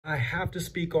I have to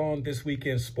speak on this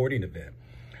weekend's sporting event.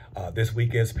 This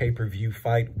weekend's pay-per-view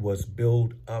fight was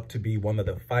billed up to be one of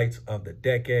the fights of the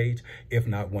decade, if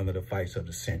not one of the fights of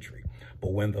the century.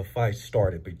 But when the fight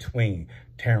started between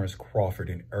Terence Crawford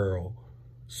and Errol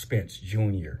Spence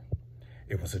Jr.,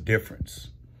 it was a difference.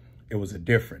 It was a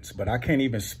difference. But I can't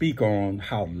even speak on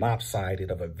how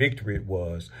lopsided of a victory it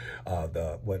was,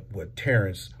 what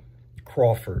Terence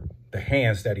Crawford, the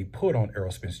hands that he put on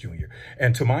Errol Spence Jr.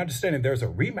 And to my understanding, there's a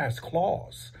rematch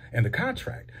clause in the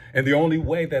contract. And the only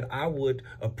way that I would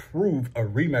approve a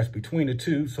rematch between the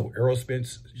two, so Errol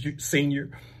Spence Sr.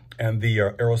 and the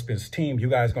Errol Spence team, you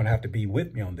guys are going to have to be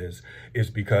with me on this, is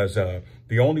because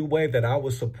the only way that I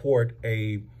would support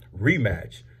a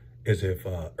rematch is if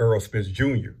Errol Spence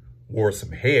Jr. wore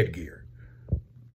some headgear.